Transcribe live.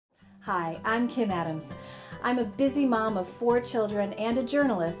Hi, I'm Kim Adams. I'm a busy mom of 4 children and a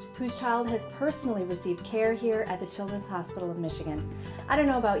journalist whose child has personally received care here at the Children's Hospital of Michigan. I don't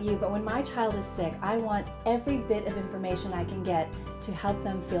know about you, but when my child is sick, I want every bit of information I can get to help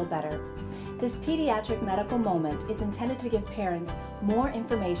them feel better. This pediatric medical moment is intended to give parents more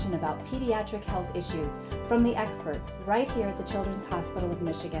information about pediatric health issues from the experts right here at the Children's Hospital of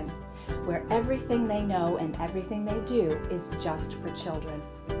Michigan, where everything they know and everything they do is just for children.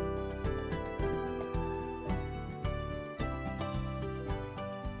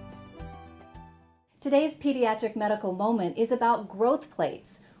 Today's pediatric medical moment is about growth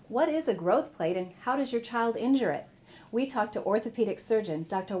plates. What is a growth plate and how does your child injure it? We talked to orthopedic surgeon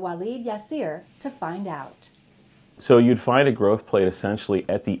Dr. Walid Yassir to find out. So you'd find a growth plate essentially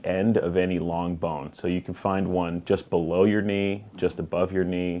at the end of any long bone. So you can find one just below your knee, just above your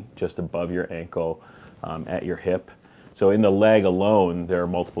knee, just above your ankle, at your hip. So in the leg alone, there are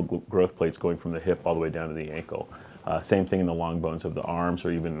multiple growth plates going from the hip all the way down to the ankle. Same thing in the long bones of the arms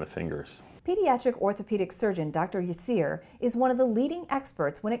or even in the fingers. Pediatric orthopedic surgeon Dr. Yassir is one of the leading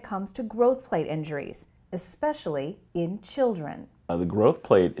experts when it comes to growth plate injuries, especially in children. The growth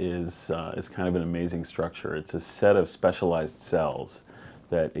plate is kind of an amazing structure. It's a set of specialized cells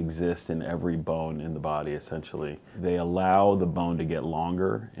that exist in every bone in the body, essentially. They allow the bone to get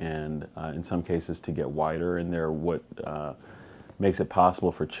longer and in some cases to get wider, and they're what makes it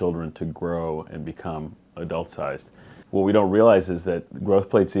possible for children to grow and become adult-sized. What we don't realize is that growth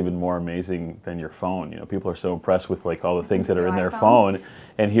plate's even more amazing than your phone. You know, people are so impressed with like all the things that are in their phone,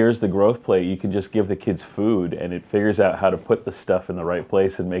 and here's the growth plate. You can just give the kids food and it figures out how to put the stuff in the right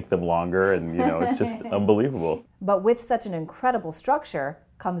place and make them longer, and you know, it's just unbelievable. But with such an incredible structure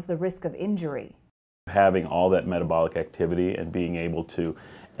comes the risk of injury. Having all that metabolic activity and being able to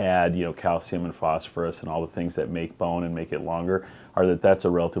add, you know, calcium and phosphorus and all the things that make bone and make it longer, that's a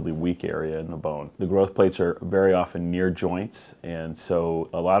relatively weak area in the bone. The growth plates are very often near joints, and so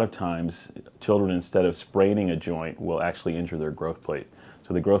a lot of times children, instead of spraining a joint, will actually injure their growth plate.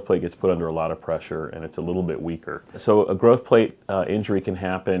 So the growth plate gets put under a lot of pressure and it's a little bit weaker. So a growth plate injury can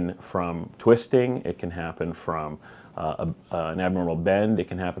happen from twisting, it can happen from an abnormal bend, it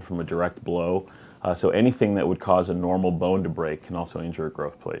can happen from a direct blow. So anything that would cause a normal bone to break can also injure a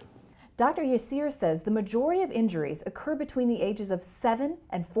growth plate. Dr. Yassir says the majority of injuries occur between the ages of 7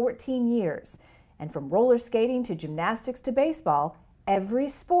 and 14 years. And from roller skating to gymnastics to baseball, every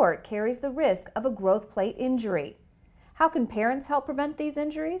sport carries the risk of a growth plate injury. How can parents help prevent these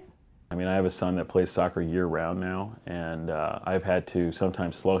injuries? I mean, I have a son that plays soccer year-round now, and I've had to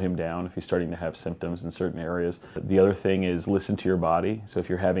sometimes slow him down if he's starting to have symptoms in certain areas. The other thing is listen to your body. So if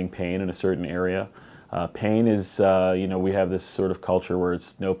you're having pain in a certain area, pain is, you know, we have this sort of culture where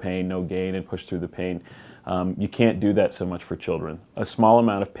it's no pain, no gain, and push through the pain. You can't do that so much for children. A small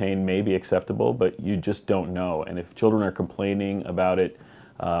amount of pain may be acceptable, but you just don't know. And if children are complaining about it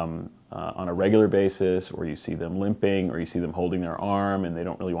on a regular basis, or you see them limping, or you see them holding their arm and they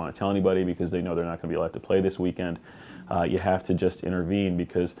don't really want to tell anybody because they know they're not going to be allowed to play this weekend, you have to just intervene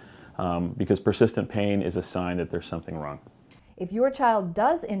because persistent pain is a sign that there's something wrong. If your child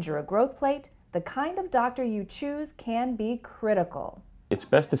does injure a growth plate, the kind of doctor you choose can be critical. It's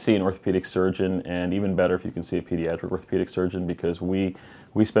best to see an orthopedic surgeon, and even better if you can see a pediatric orthopedic surgeon, because we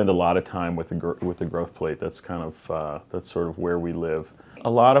spend a lot of time with the growth plate. That's kind of that's sort of where we live. A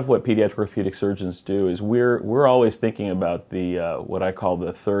lot of what pediatric orthopedic surgeons do is we're always thinking about the what I call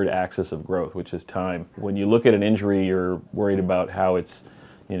the third axis of growth, which is time. When you look at an injury, you're worried about how it's,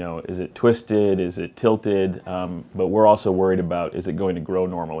 you know, is it twisted, is it tilted, but we're also worried about, is it going to grow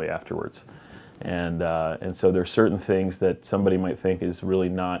normally afterwards. And so there are certain things that somebody might think is really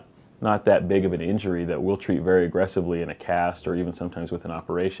not that big of an injury that we'll treat very aggressively in a cast or even sometimes with an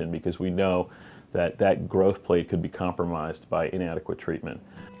operation, because we know that that growth plate could be compromised by inadequate treatment.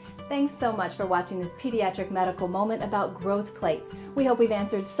 Thanks so much for watching this pediatric medical moment about growth plates. We hope we've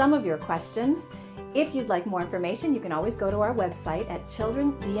answered some of your questions. If you'd like more information, you can always go to our website at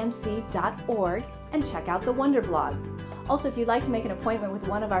childrensdmc.org and check out the Wonder Blog. Also, if you'd like to make an appointment with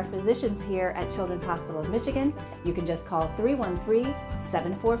one of our physicians here at Children's Hospital of Michigan, you can just call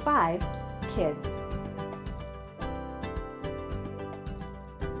 313-745-KIDS.